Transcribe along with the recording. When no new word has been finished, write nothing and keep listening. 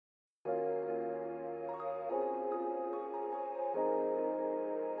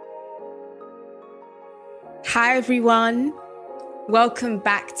Hi, everyone. Welcome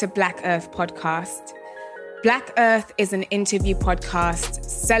back to Black Earth Podcast. Black Earth is an interview podcast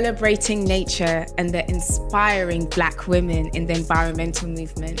celebrating nature and the inspiring Black women in the environmental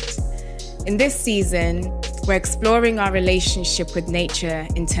movement. In this season, we're exploring our relationship with nature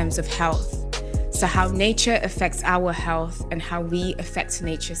in terms of health. So how nature affects our health and how we affect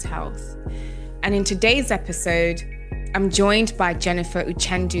nature's health. And in today's episode, I'm joined by Jennifer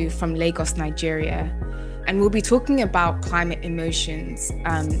Uchendu from Lagos, Nigeria. And we'll be talking about climate emotions,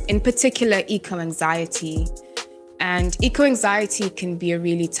 in particular eco-anxiety. And eco-anxiety can be a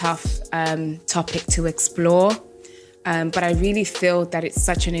really tough topic to explore, but I really feel that it's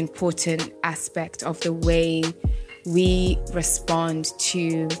such an important aspect of the way we respond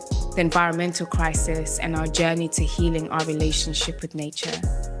to the environmental crisis and our journey to healing our relationship with nature.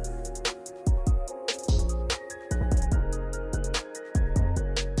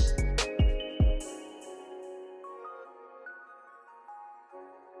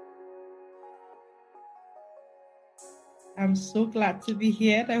 I'm so glad to be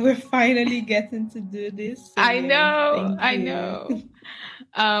here that we're finally getting to do this. So, I know.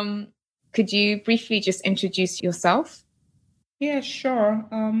 Could you briefly just introduce yourself? Yeah, sure.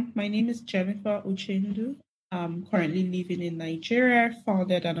 My name is Jennifer Uchendu. I'm currently living in Nigeria.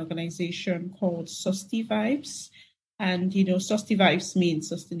 Founded an organization called Susti Vibes. And, Susti Vibes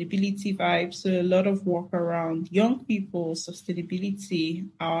means sustainability vibes. So a lot of work around young people, sustainability,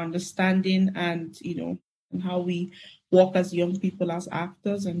 our understanding and how we work as young people, as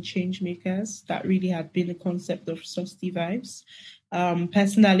actors and change makers. That really had been the concept of Susti Vibes.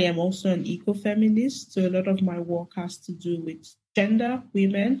 Personally, I'm also an eco-feminist. So a lot of my work has to do with gender,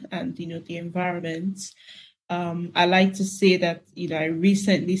 women, and, the environment. I like to say that, I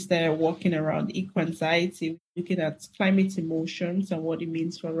recently started working around eco-anxiety, looking at climate emotions and what it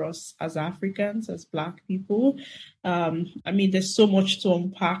means for us as Africans, as Black people. There's so much to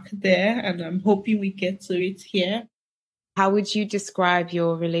unpack there, and I'm hoping we get to it here. How would you describe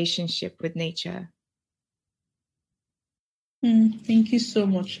your relationship with nature? Thank you so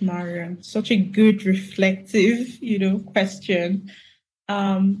much, Mariam. Such a good, reflective, question.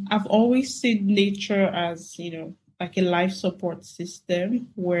 I've always seen nature as, like a life support system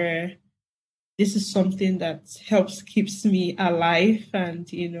where this is something that keeps me alive. And,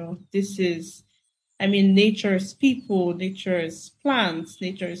 nature is people, nature is plants,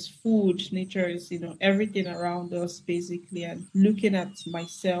 nature is food, nature is, everything around us, basically. And looking at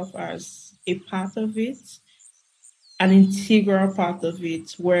myself as a part of it, an integral part of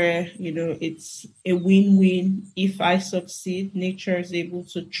it where, it's a win-win. If I succeed, nature is able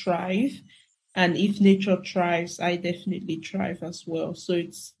to thrive. And if nature thrives, I definitely thrive as well. So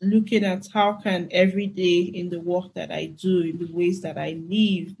it's looking at how can every day in the work that I do, in the ways that I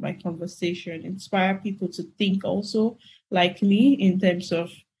live, my conversation, inspire people to think also like me in terms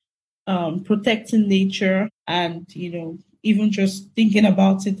of protecting nature and, even just thinking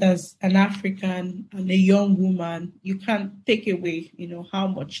about it as an African and a young woman, you can't take away, how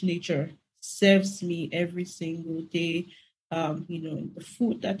much nature serves me every single day. In the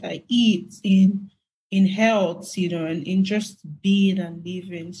food that I eat, in health, and in just being and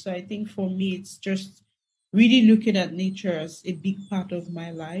living. So I think for me, it's just really looking at nature as a big part of my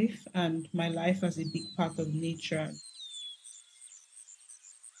life and my life as a big part of nature.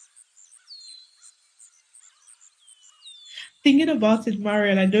 Thinking about it,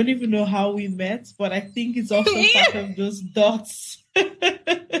 Mariel, I don't even know how we met, but I think it's also part of those dots.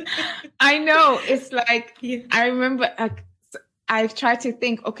 I know. It's like, I remember I've tried to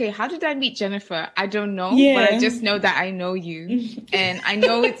think, okay, how did I meet Jennifer? I don't know, but I just know that I know you. And I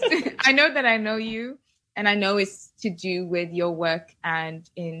know I know that I know you. And I know it's to do with your work and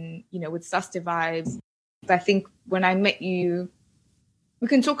with Susti Vibes. I think when I met you, we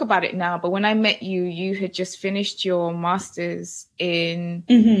can talk about it now, but when I met you, you had just finished your master's in,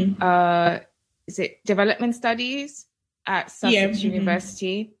 is it development studies at Sussex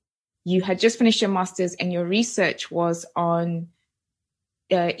University? You had just finished your master's and your research was on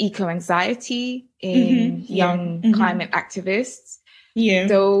eco-anxiety in young climate activists. Yeah.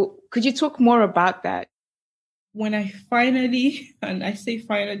 So could you talk more about that? When I finally, and I say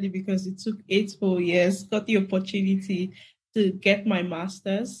finally because it took 8 whole years, got the opportunity to get my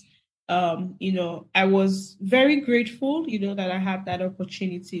master's, I was very grateful, that I had that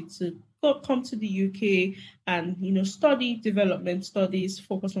opportunity to come to the UK and, study development studies,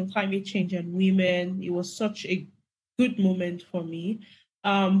 focus on climate change and women. It was such a good moment for me.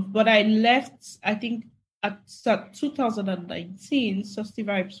 But I left, I think, at 2019, Susti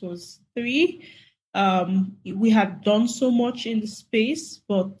Vibes was 3. We had done so much in the space,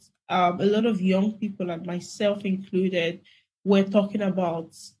 but a lot of young people, and myself included, were talking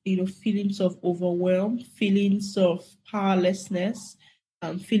about, feelings of overwhelm, feelings of powerlessness,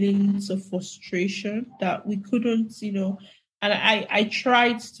 feelings of frustration that we couldn't, and I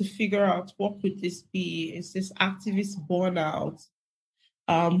tried to figure out what could this be? Is this activist burnout?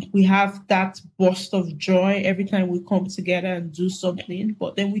 We have that burst of joy every time we come together and do something,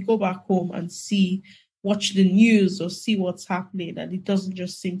 but then we go back home and watch the news or see what's happening, and it doesn't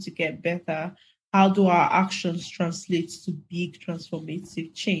just seem to get better. How do our actions translate to big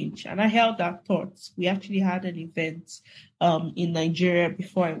transformative change? And I held that thought. We actually had an event in Nigeria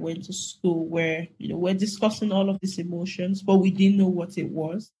before I went to school where, we're discussing all of these emotions, but we didn't know what it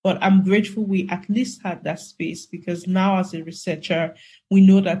was. But I'm grateful we at least had that space, because now as a researcher, we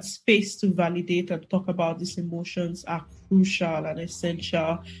know that space to validate and talk about these emotions are crucial and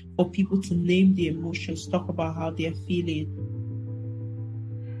essential for people to name the emotions, talk about how they're feeling.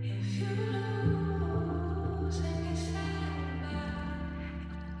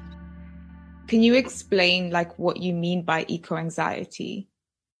 Can you explain what you mean by eco-anxiety?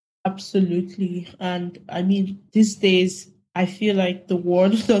 Absolutely. And I mean, these days, I feel like the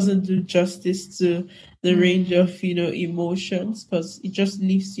word doesn't do justice to the range of, emotions, because it just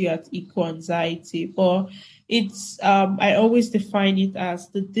leaves you at eco-anxiety. But it's, I always define it as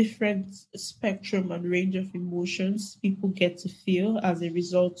the different spectrum and range of emotions people get to feel as a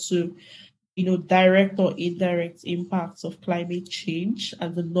result to direct or indirect impacts of climate change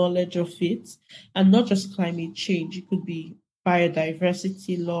and the knowledge of it. And not just climate change, it could be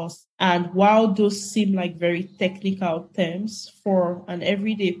biodiversity loss. And while those seem like very technical terms, for an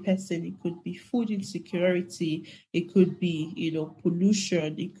everyday person, it could be food insecurity, it could be,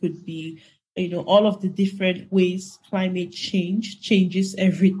 pollution, it could be, all of the different ways climate change changes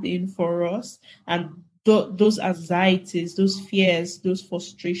everything for us. And those anxieties, those fears, those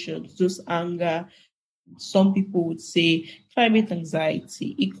frustrations, those anger. Some people would say climate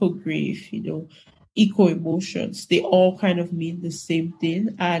anxiety, eco grief, eco emotions. They all kind of mean the same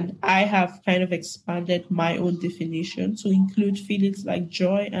thing. And I have kind of expanded my own definition to include feelings like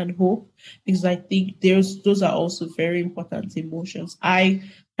joy and hope, because I think those are also very important emotions. I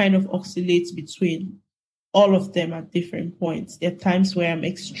kind of oscillate between all of them at different points. There are times where I'm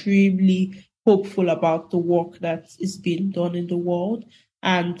extremely hopeful about the work that is being done in the world.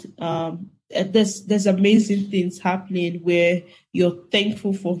 And there's amazing things happening where you're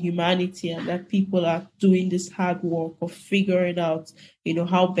thankful for humanity and that people are doing this hard work of figuring out,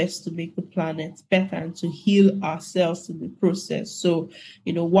 how best to make the planet better and to heal ourselves in the process. So,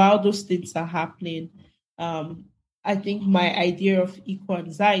 while those things are happening, I think my idea of eco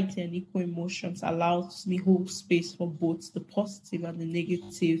anxiety and eco emotions allows me hold space for both the positive and the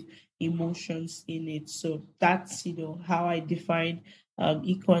negative emotions in it. So that's, how I define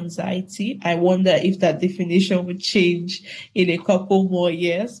eco anxiety. I wonder if that definition would change in a couple more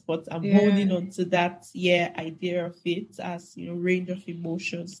years, but I'm holding on to that idea of it as, range of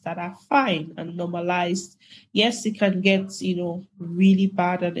emotions that are fine and normalized. Yes, it can get, really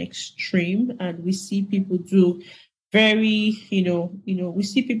bad and extreme, and we see people do very, we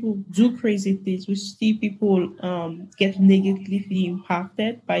see people do crazy things. We see people get negatively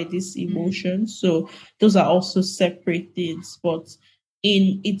impacted by these emotions. So those are also separate things. But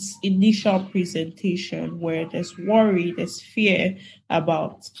in its initial presentation, where there's worry, there's fear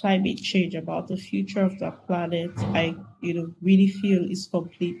about climate change, about the future of the planet, I, really feel is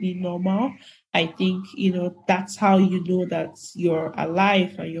completely normal. I think, that's how you know that you're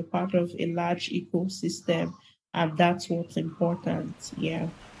alive and you're part of a large ecosystem. And that's what's important. Yeah.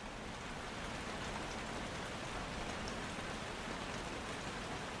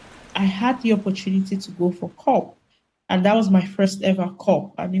 I had the opportunity to go for COP, and that was my first ever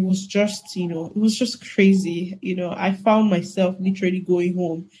COP. And it was just, it was just crazy. I found myself literally going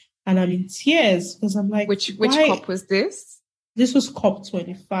home and I'm in tears because I'm like, which COP was this? This was COP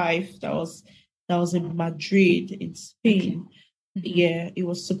 25. That was in Madrid in Spain. Okay. Yeah, it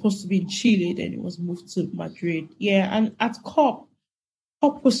was supposed to be in Chile, then it was moved to Madrid. Yeah, and at COP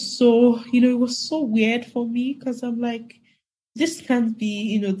was so, it was so weird for me because I'm like, this can't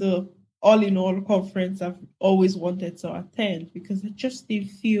be, the all-in-all conference I've always wanted to attend, because I just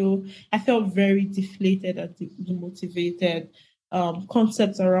I felt very deflated and demotivated.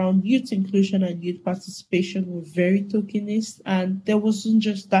 Concepts around youth inclusion and youth participation were very tokenist, and there wasn't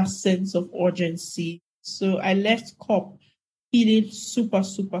just that sense of urgency. So I left COP feeling super,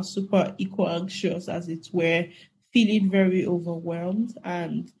 super, super eco-anxious, as it were, feeling very overwhelmed.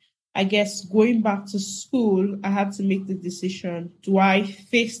 And I guess going back to school, I had to make the decision, do I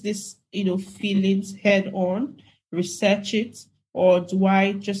face this, feelings head on, research it, or do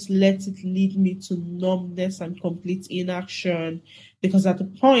I just let it lead me to numbness and complete inaction? Because at the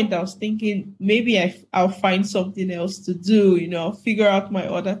point I was thinking maybe I'll find something else to do, I'll figure out my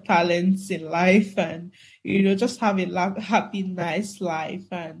other talents in life and, just have a happy, nice life.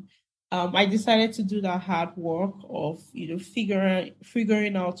 And I decided to do that hard work of,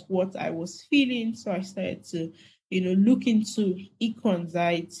 figuring out what I was feeling. So I started to, look into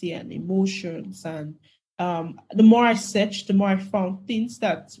eco-anxiety and emotions. And the more I searched, the more I found things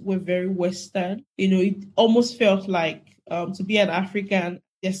that were very Western. It almost felt like to be an African,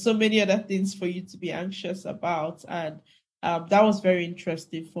 there's so many other things for you to be anxious about. And that was very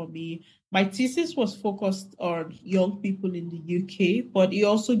interesting for me. My thesis was focused on young people in the UK, but it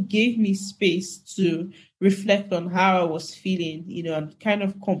also gave me space to reflect on how I was feeling, and kind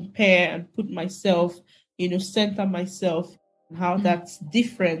of compare and put myself, center myself and how that's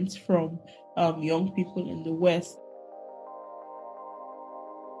different from young people in the West.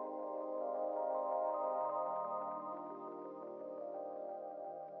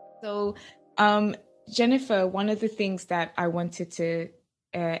 So, Jennifer, one of the things that I wanted to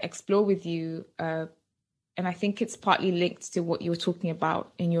explore with you, and I think it's partly linked to what you were talking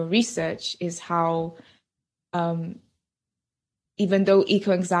about in your research, is how even though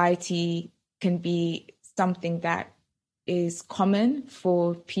eco-anxiety can be something that is common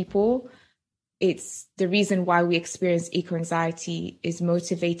for people, it's the reason why we experience eco-anxiety is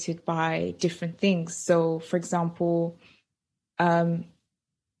motivated by different things. So, for example, if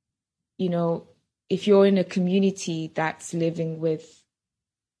you're in a community that's living with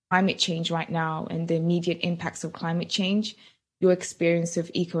climate change right now and the immediate impacts of climate change, your experience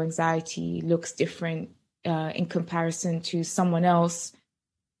of eco-anxiety looks different in comparison to someone else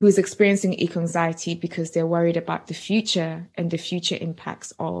who is experiencing eco-anxiety because they're worried about the future and the future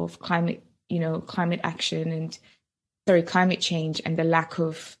impacts of climate change and the lack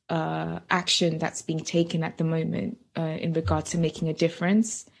of action that's being taken at the moment in regard to making a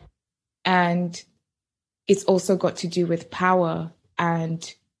difference. And it's also got to do with power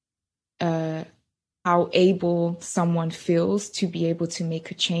and how able someone feels to be able to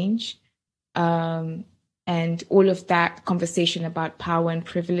make a change. And all of that conversation about power and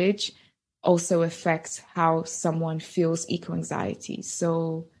privilege also affects how someone feels eco-anxiety.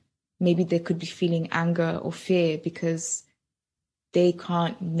 So maybe they could be feeling anger or fear because they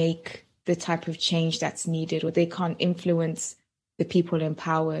can't make the type of change that's needed, or they can't influence the people in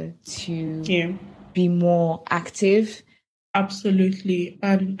power to be more active. Absolutely.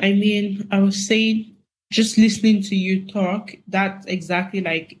 And I mean, I was saying, just listening to you talk, that's exactly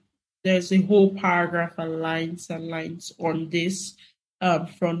like there's a whole paragraph and lines on this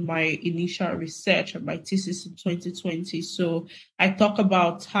from my initial research and my thesis in 2020. So I talk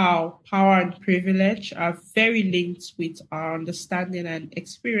about how power and privilege are very linked with our understanding and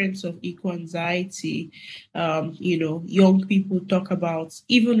experience of eco-anxiety. Young people talk about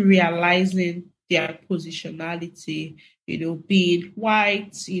even realizing their positionality, being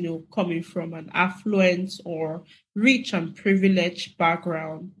white, coming from an affluent or rich and privileged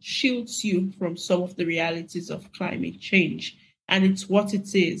background shields you from some of the realities of climate change. And it's what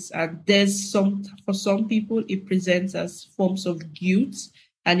it is. And for some people, it presents as forms of guilt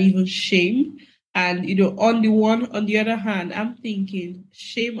and even shame. And, on the other hand, I'm thinking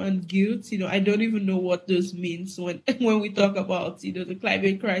shame and guilt, I don't even know what those means when we talk about, the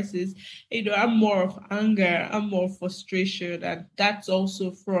climate crisis. I'm more of anger, I'm more of frustration. And that's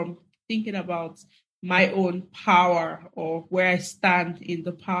also from thinking about my own power or where I stand in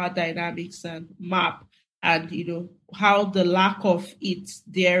the power dynamics and map, and, how the lack of it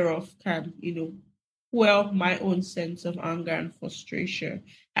thereof can, fuel my own sense of anger and frustration.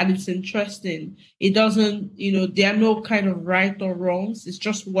 And it's interesting. It doesn't, there are no kind of right or wrongs. It's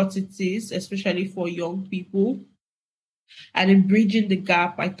just what it is, especially for young people. And in bridging the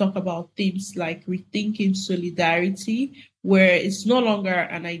gap, I talk about themes like rethinking solidarity, where it's no longer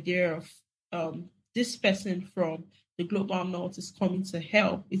an idea of this person from the global north is coming to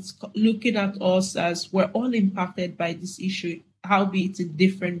help. It's looking at us as we're all impacted by this issue, albeit in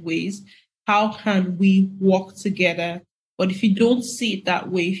different ways. How can we work together? But if you don't see it that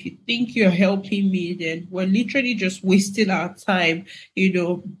way, if you think you're helping me, then we're literally just wasting our time,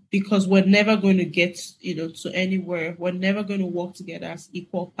 because we're never going to get, to anywhere. We're never going to work together as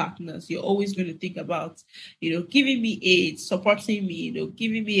equal partners. You're always going to think about, giving me aid, supporting me,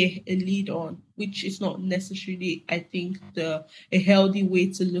 giving me a lead on, which is not necessarily, I think, a healthy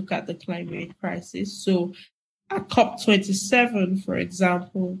way to look at the climate crisis. So at COP27, for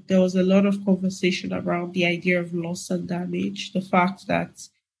example, there was a lot of conversation around the idea of loss and damage, the fact that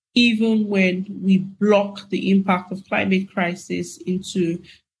even when we block the impact of climate crisis into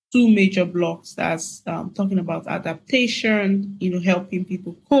two major blocks, that's talking about adaptation, helping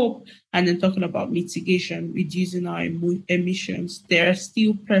people cope, and then talking about mitigation, reducing our emissions. There are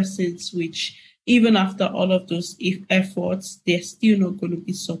still persons which, even after all of those efforts, they're still not going to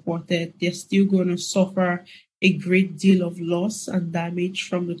be supported. They're still going to suffer a great deal of loss and damage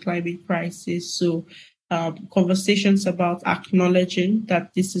from the climate crisis. So conversations about acknowledging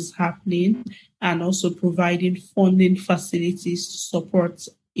that this is happening and also providing funding facilities to support,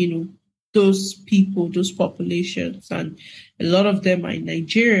 those people, those populations. And a lot of them are in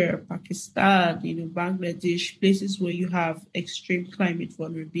Nigeria, Pakistan, Bangladesh, places where you have extreme climate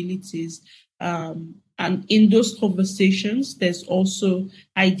vulnerabilities. And in those conversations, there's also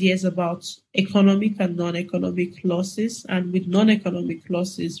ideas about economic and non-economic losses. And with non-economic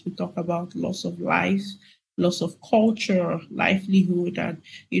losses, we talk about loss of life, loss of culture, livelihood, and,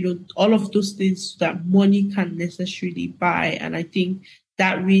 all of those things that money can necessarily buy. And I think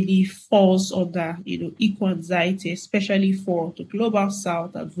that really falls under, eco-anxiety, especially for the global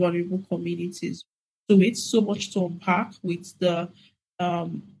south and vulnerable communities. So it's so much to unpack with the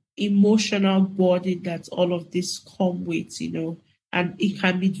emotional burden that all of this come with, and it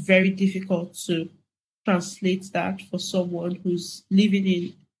can be very difficult to translate that for someone who's living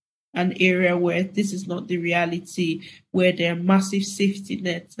in an area where this is not the reality, where there are massive safety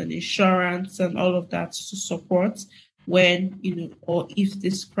nets and insurance and all of that to support when, or if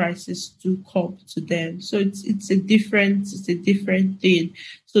this crisis do come to them. So it's a different thing.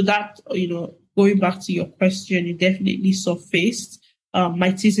 So that, going back to your question, it definitely surfaced.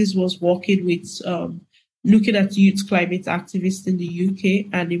 My thesis was working with looking at youth climate activists in the UK,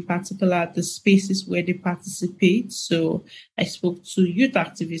 and in particular the spaces where they participate. So I spoke to youth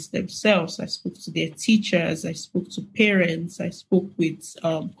activists themselves, I spoke to their teachers, I spoke to parents, I spoke with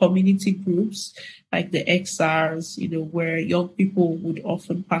community groups like the XRs, where young people would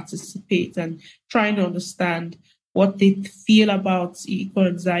often participate, and trying to understand what they feel about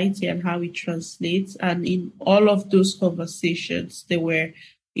eco-anxiety and how it translates. And in all of those conversations, there were,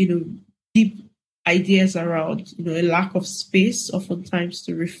 deep ideas around, a lack of space oftentimes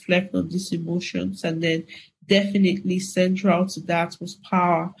to reflect on these emotions. And then definitely central to that was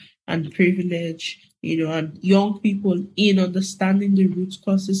power and privilege, and young people in understanding the root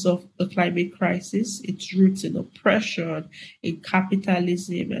causes of the climate crisis, its roots in oppression, in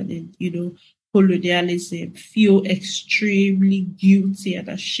capitalism, and in, colonialism, feel extremely guilty and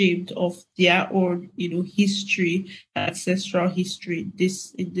ashamed of their own, history, ancestral history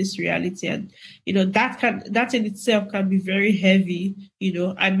in this reality. And, that in itself can be very heavy.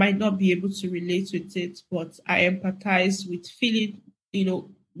 I might not be able to relate with it, but I empathize with feeling,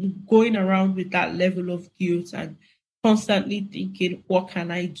 going around with that level of guilt and constantly thinking, what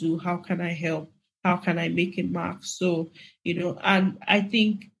can I do? How can I help? How can I make a mark? So, and I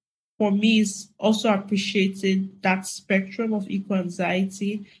think for me, is also appreciating that spectrum of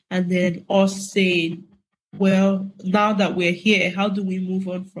eco-anxiety, and then us saying, well, now that we're here, how do we move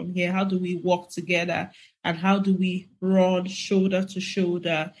on from here? How do we work together? And how do we run shoulder to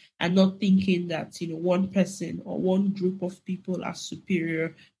shoulder, and not thinking that, one person or one group of people are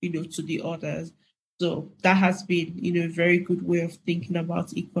superior, to the others. So that has been, a very good way of thinking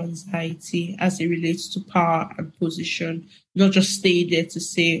about eco-anxiety as it relates to power and position, not just stay there to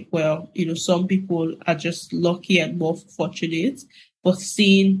say, well, some people are just lucky and more fortunate, but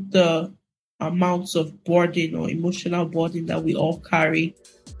seeing the amounts of burden or emotional burden that we all carry.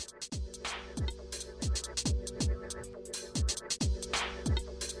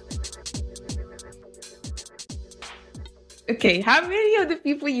 Okay, how many of the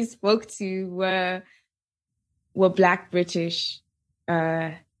people you spoke to were Black British?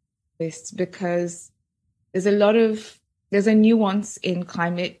 Because there's a nuance in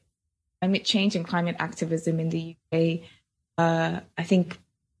climate change and climate activism in the UK. I think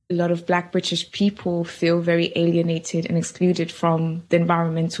a lot of Black British people feel very alienated and excluded from the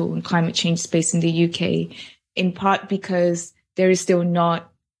environmental and climate change space in the UK, in part because there is still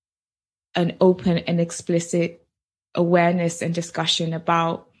not an open and explicit awareness and discussion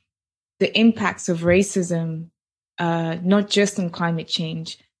about the impacts of racism, not just on climate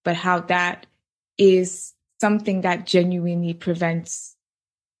change, but how that is something that genuinely prevents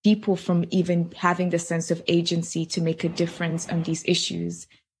people from even having the sense of agency to make a difference on these issues.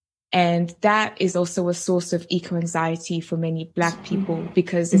 And that is also a source of eco-anxiety for many Black people,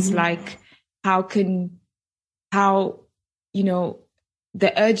 because it's like, the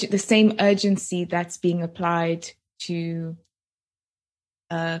same urgency that's being applied to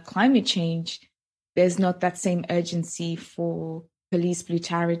climate change, there's not that same urgency for police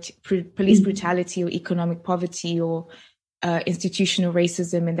brutality or economic poverty or institutional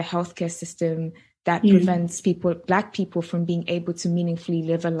racism in the healthcare system that prevents Black people from being able to meaningfully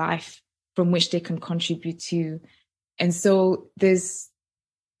live a life from which they can contribute to. And so it's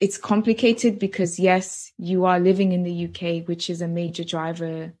complicated because, yes, you are living in the UK, which is a major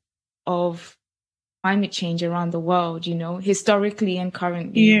driver of climate change around the world, historically and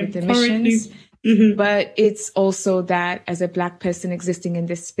currently with emissions. But it's also that as a Black person existing in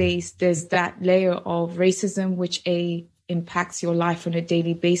this space, there's that layer of racism, which impacts your life on a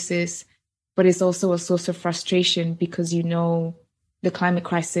daily basis, but it's also a source of frustration because the climate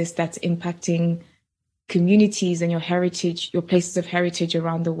crisis that's impacting communities and your heritage, your places of heritage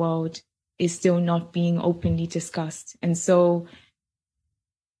around the world is still not being openly discussed. And so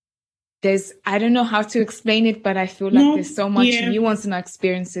I don't know how to explain it, but I feel like there's so much nuance in our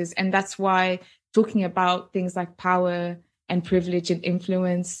experiences. And that's why talking about things like power and privilege and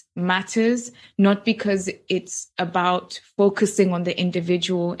influence matters, not because it's about focusing on the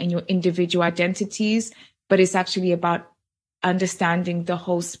individual and your individual identities, but it's actually about understanding the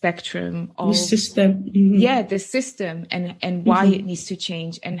whole spectrum of the system. The system and why it needs to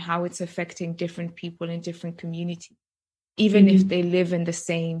change and how it's affecting different people in different communities, even if they live in the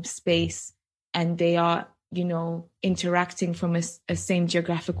same space and they are, interacting from a same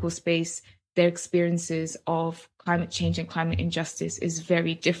geographical space. Their experiences of climate change and climate injustice is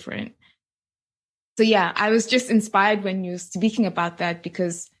very different. So I was just inspired when you were speaking about that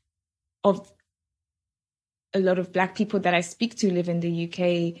because of a lot of Black people that I speak to live in the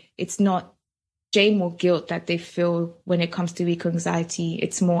UK. It's not shame or guilt that they feel when it comes to eco-anxiety.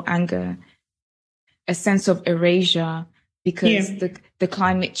 It's more anger, a sense of erasure, because the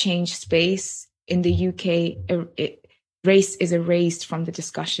climate change space in the UK, race is erased from the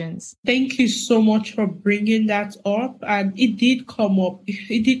discussions. Thank you so much for bringing that up. And it did come up.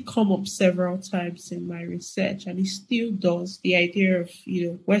 It did come up several times in my research, and it still does. The idea of,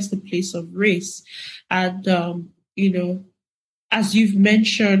 where's the place of race? And, as you've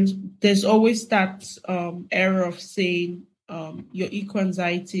mentioned, there's always that error of saying your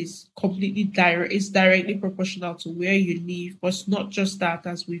eco-anxiety is directly proportional to where you live. But it's not just that,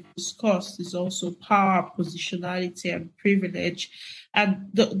 as we've discussed, it's also power, positionality, and privilege. And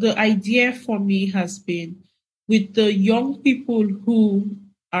the idea for me has been with the young people who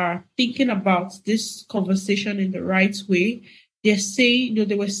are thinking about this conversation in the right way. They're saying,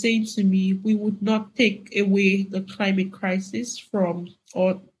 they were saying to me, we would not take away the climate crisis from,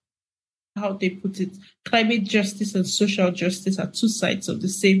 or how they put it, climate justice and social justice are two sides of the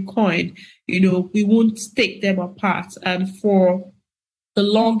same coin. We won't take them apart. And for the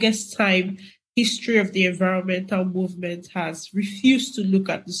longest time, history of the environmental movement has refused to look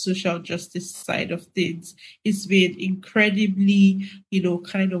at the social justice side of things. It's been incredibly,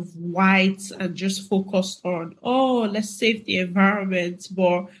 kind of white and just focused on, let's save the environment.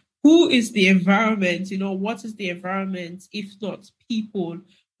 But who is the environment? What is the environment if not people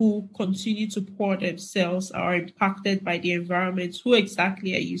who continue to pour themselves, are impacted by the environment? Who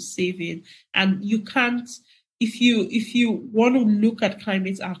exactly are you saving? And you can't, if you want to look at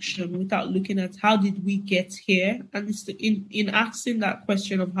climate action without looking at how did we get here, and it's in asking that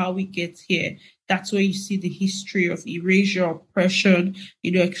question of how we get here, that's where you see the history of erasure, oppression,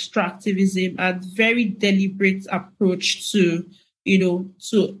 extractivism, and very deliberate approach to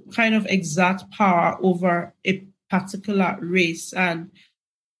kind of exert power over a particular race. And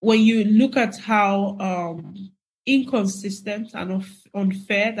when you look at how inconsistent and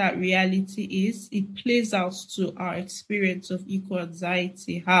unfair that reality is, it plays out to our experience of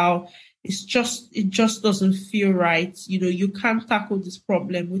eco-anxiety, how it just doesn't feel right. You can't tackle this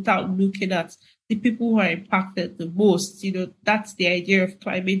problem without looking at the people who are impacted the most. That's the idea of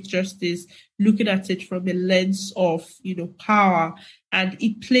climate justice, looking at it from a lens of, power. And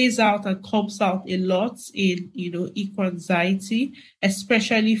it plays out and comes out a lot in, eco-anxiety,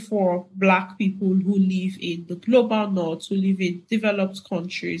 especially for Black people who live in the global north, who live in developed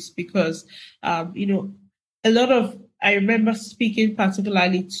countries, because, a lot of, I remember speaking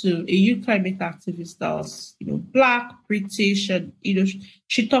particularly to a youth climate activist that was, Black, British, and,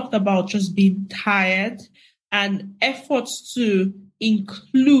 she talked about just being tired, and efforts to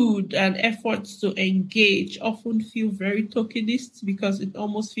include and efforts to engage often feel very tokenist, because it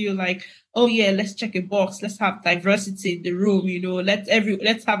almost feels like, let's check a box, let's have diversity in the room,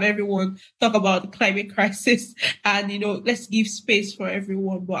 let's have everyone talk about the climate crisis, and let's give space for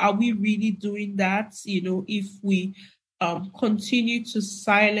everyone. But are we really doing that? If we continue to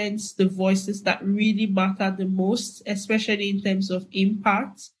silence the voices that really matter the most, especially in terms of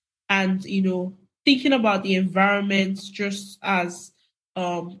impact, and thinking about the environment just as,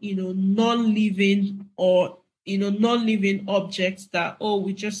 non-living or, non-living objects that,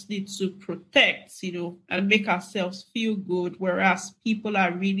 we just need to protect, and make ourselves feel good, whereas people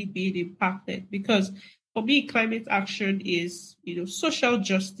are really being impacted. Because for me, climate action is, social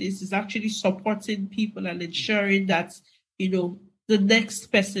justice is actually supporting people and ensuring that, the next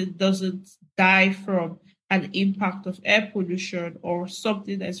person doesn't die from an impact of air pollution or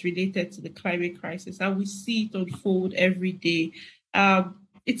something that's related to the climate crisis. And we see it unfold every day.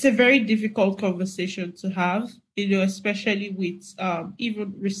 It's a very difficult conversation to have, especially with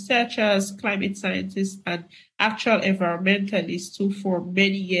even researchers, climate scientists, and actual environmentalists who for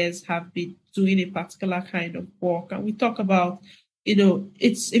many years have been doing a particular kind of work. And we talk about,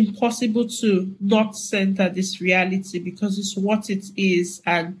 it's impossible to not center this reality because it's what it is.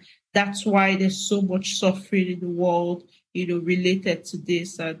 And that's why there's so much suffering in the world, related to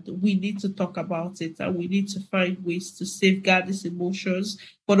this. And we need to talk about it, and we need to find ways to safeguard these emotions,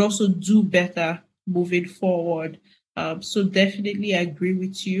 but also do better moving forward. So definitely I agree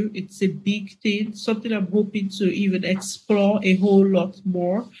with you. It's a big thing, something I'm hoping to even explore a whole lot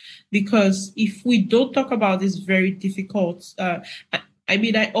more, because if we don't talk about this very difficult,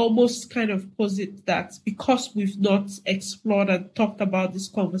 I almost kind of posit that because we've not explored and talked about these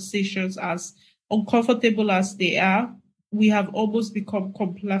conversations, as uncomfortable as they are, we have almost become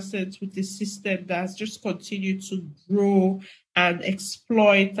complacent with the system that has just continued to grow and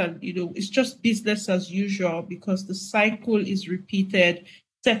exploit. And, it's just business as usual because the cycle is repeated.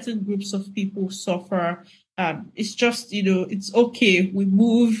 Certain groups of people suffer. It's just, it's okay. We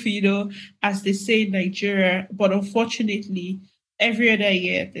move, as they say in Nigeria. But unfortunately, every other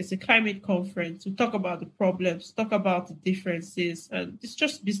year, there's a climate conference. We talk about the problems, talk about the differences, and it's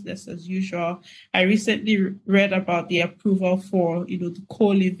just business as usual. I recently read about the approval for, the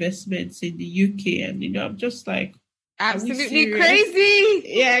coal investments in the UK, and, I'm just like, absolutely crazy.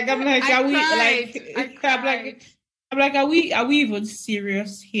 Yeah, I'm like, I are we cried. I'm like, are we even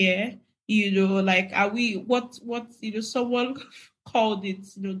serious here? Are we what someone called it,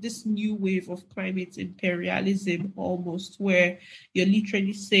 this new wave of climate imperialism almost, where you're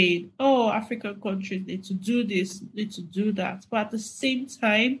literally saying, oh, African countries need to do this, need to do that. But at the same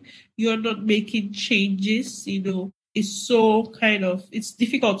time, you're not making changes, It's so it's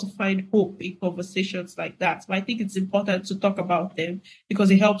difficult to find hope in conversations like that. But I think it's important to talk about them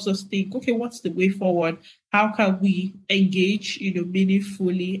because it helps us think, okay, what's the way forward? How can we engage,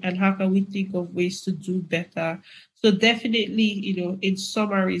 meaningfully, and how can we think of ways to do better? So definitely, in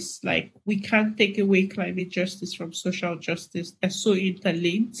summaries, like we can't take away climate justice from social justice. They're so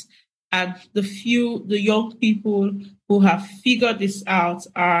interlinked. And the young people who have figured this out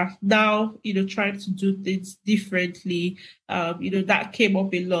are now, trying to do things differently. That came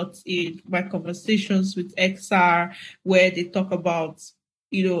up a lot in my conversations with XR, where they talk about,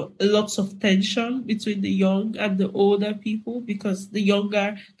 lots of tension between the young and the older people, because the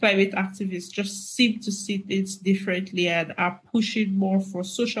younger climate activists just seem to see things differently and are pushing more for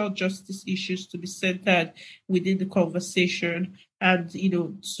social justice issues to be centered within the conversation. And,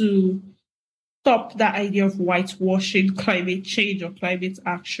 to stop that idea of whitewashing climate change or climate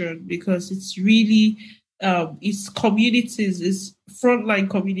action, because it's really, it's frontline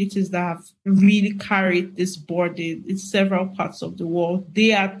communities that have really carried this burden in several parts of the world.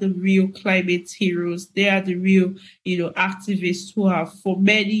 They are the real climate heroes. They are the real, activists who have for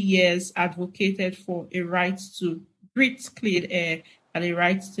many years advocated for a right to breathe clean air and a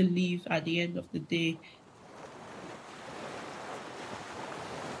right to live at the end of the day.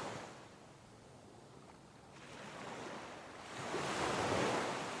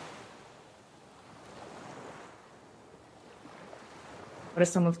 What are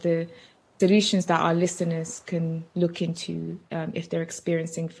some of the solutions that our listeners can look into if they're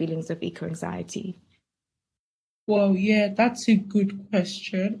experiencing feelings of eco-anxiety? Well, yeah, that's a good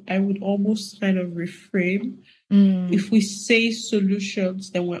question. I would almost kind of reframe. If we say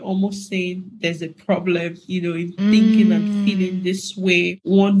solutions, then we're almost saying there's a problem, in thinking and feeling this way.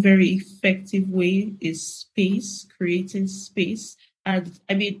 One very effective way is space, creating space. And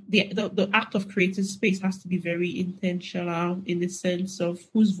I mean, the act of creating space has to be very intentional in the sense of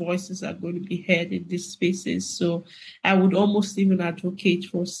whose voices are going to be heard in these spaces. So I would almost even advocate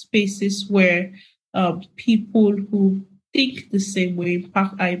for spaces where people who think the same way,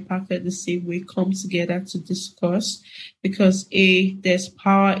 are impacted the same way, come together to discuss, because there's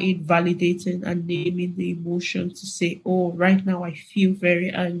power in validating and naming the emotion to say, oh, right now I feel very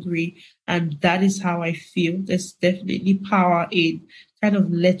angry and that is how I feel. There's definitely power in kind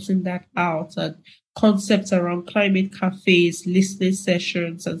of letting that out. And concepts around climate cafes, listening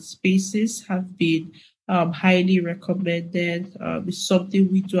sessions, and spaces have been highly recommended. It's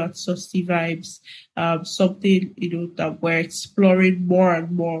something we do at Susty Vibes, something that we're exploring more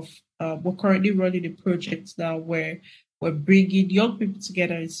and more. We're currently running a project now where we're bringing young people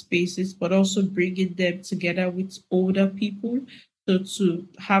together in spaces, but also bringing them together with older people. So to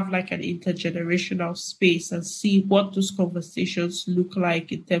have like an intergenerational space and see what those conversations look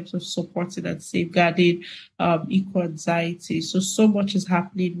like in terms of supporting and safeguarding eco anxiety. So much is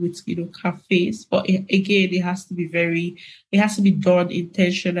happening with cafes, but again, it has to be done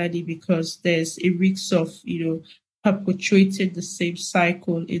intentionally because there's a risk of perpetuating the same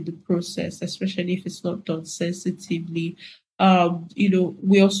cycle in the process, especially if it's not done sensitively.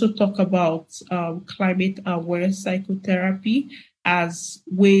 We also talk about climate aware psychotherapy as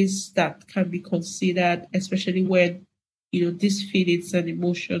ways that can be considered, especially when these feelings and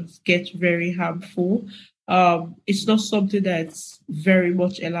emotions get very harmful. It's not something that's very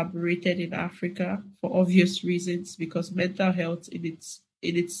much elaborated in Africa for obvious reasons, because mental health in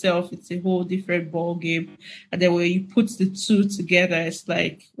itself, it's a whole different ball game. And then when you put the two together, it's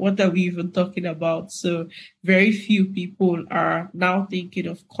like, what are we even talking about? So very few people are now thinking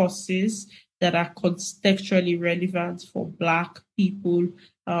of courses that are contextually relevant for Black people,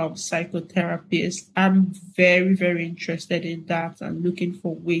 psychotherapists. I'm very, very interested in that and looking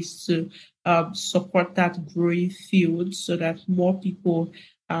for ways to support that growing field so that more people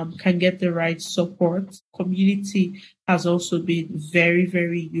can get the right support. Community has also been very,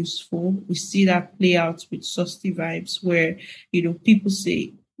 very useful. We see that play out with Susty Vibes where, people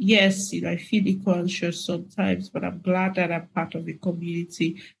say, yes, I feel eco-anxious sometimes, but I'm glad that I'm part of a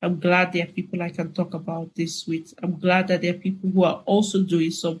community. I'm glad there are people I can talk about this with. I'm glad that there are people who are also doing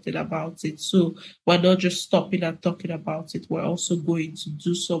something about it. So we're not just stopping and talking about it. We're also going to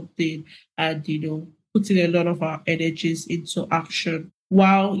do something and, putting a lot of our energies into action.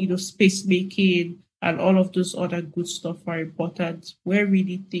 While, space making and all of those other good stuff are important, we're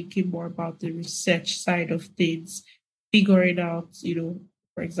really thinking more about the research side of things, figuring out,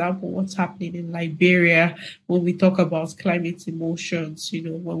 for example, what's happening in Liberia when we talk about climate emotions,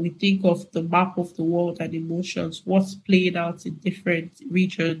 when we think of the map of the world and emotions, what's playing out in different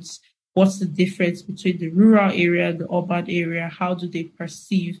regions, what's the difference between the rural area and the urban area, how do they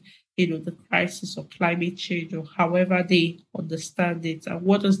perceive the crisis of climate change or however they understand it. And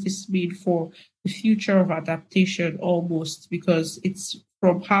what does this mean for the future of adaptation almost? Because it's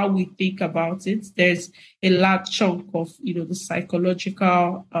from how we think about it, there's a large chunk of, the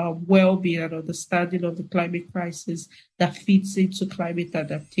psychological well-being and understanding of the climate crisis that fits into climate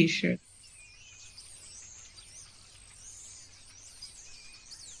adaptation.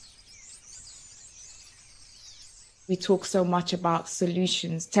 We talk so much about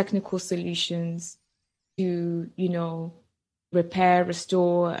solutions, technical solutions to, repair,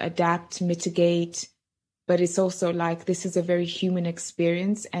 restore, adapt, mitigate. But it's also like this is a very human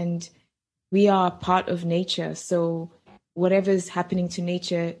experience and we are part of nature. So whatever's happening to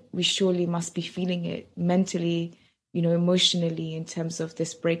nature, we surely must be feeling it mentally, emotionally in terms of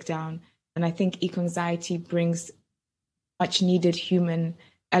this breakdown. And I think eco-anxiety brings much needed human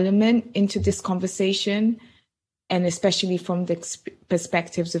element into this conversation. And especially from the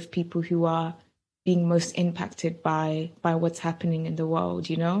perspectives of people who are being most impacted by what's happening in the world,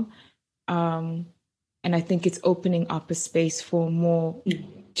 And I think it's opening up a space for more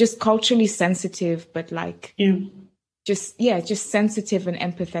just culturally sensitive, but just sensitive and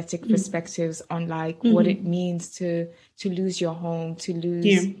empathetic perspectives on what it means to lose your home, to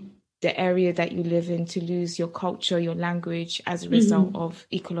lose the area that you live in, to lose your culture, your language as a result of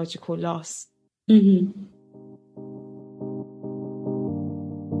ecological loss.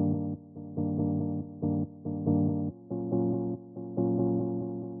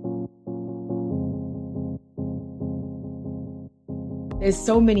 There's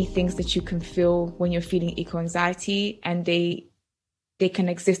so many things that you can feel when you're feeling eco-anxiety, and they can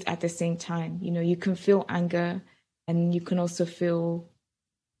exist at the same time. You can feel anger, and you can also feel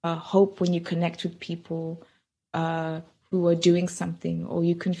hope when you connect with people who are doing something, or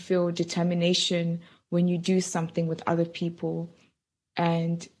you can feel determination when you do something with other people.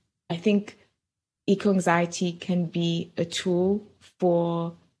 And I think eco-anxiety can be a tool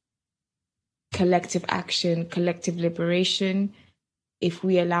for collective action, collective liberation, if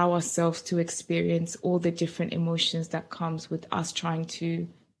we allow ourselves to experience all the different emotions that comes with us trying to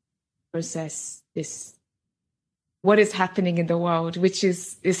process this, what is happening in the world, which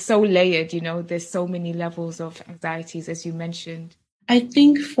is so layered, there's so many levels of anxieties, as you mentioned. I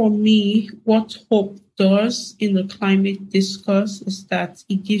think for me, what hope does in the climate discourse is that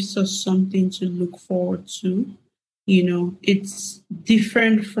it gives us something to look forward to. It's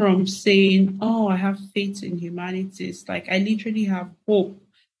different from saying, oh, I have faith in humanities. Like, I literally have hope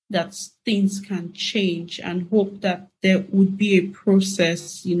that things can change and hope that there would be a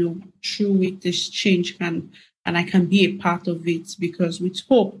process, through which this change can, and I can be a part of it, because with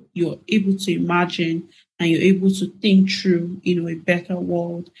hope, you're able to imagine and you're able to think through, a better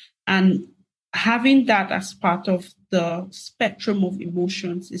world. And having that as part of the spectrum of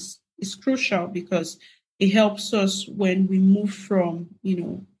emotions is crucial, because it helps us when we move from,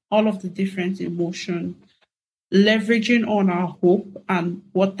 all of the different emotions, leveraging on our hope and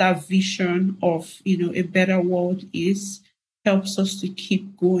what that vision of, a better world is, helps us to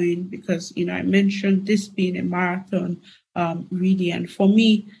keep going. Because, I mentioned this being a marathon, really. And for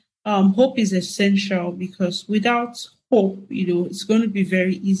me, hope is essential, because without hope, it's going to be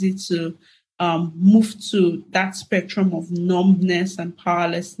very easy to move to that spectrum of numbness and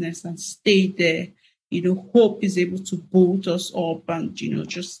powerlessness and stay there. Hope is able to bolt us up and,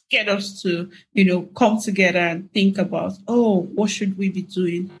 just get us to, come together and think about, oh, what should we be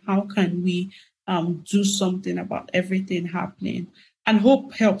doing? How can we do something about everything happening? And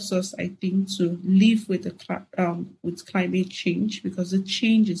hope helps us, I think, to live with with climate change, because the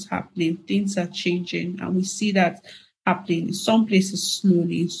change is happening. Things are changing, and we see that happening in some places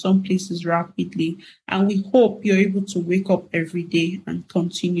slowly, in some places rapidly. And we hope you're able to wake up every day and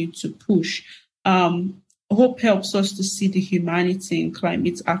continue to push. Hope helps us to see the humanity in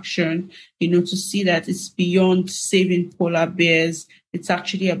climate action, to see that it's beyond saving polar bears. It's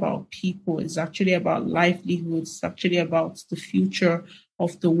actually about people. It's actually about livelihoods. It's actually about the future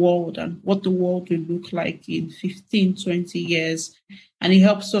of the world and what the world will look like in 15, 20 years. And it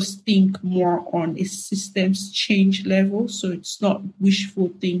helps us think more on a systems change level. So it's not wishful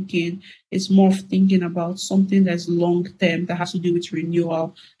thinking. It's more of thinking about something that's long-term, that has to do with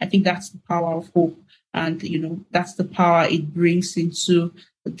renewal. I think that's the power of hope. And, that's the power it brings into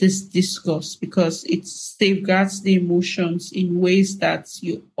this discourse, because it safeguards the emotions in ways that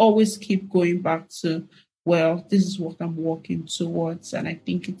you always keep going back to, well, this is what I'm working towards. And I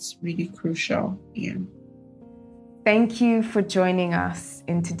think it's really crucial. Yeah. Thank you for joining us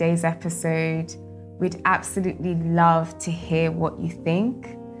in today's episode. We'd absolutely love to hear what you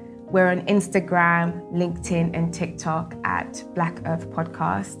think. We're on Instagram, LinkedIn, and TikTok at Black Earth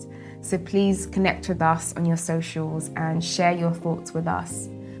Podcast. So please connect with us on your socials and share your thoughts with us.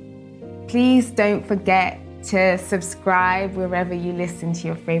 Please don't forget to subscribe wherever you listen to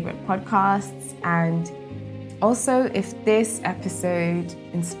your favorite podcasts. And also, if this episode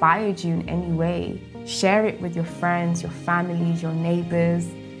inspired you in any way, share it with your friends, your families, your neighbors,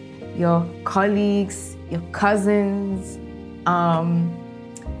 your colleagues, your cousins.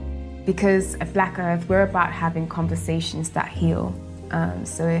 Because at Black Earth, we're about having conversations that heal.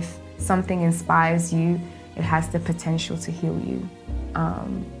 So if something inspires you, it has the potential to heal you.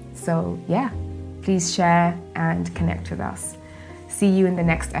 So yeah, please share and connect with us. See you in the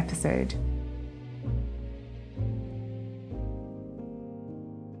next episode.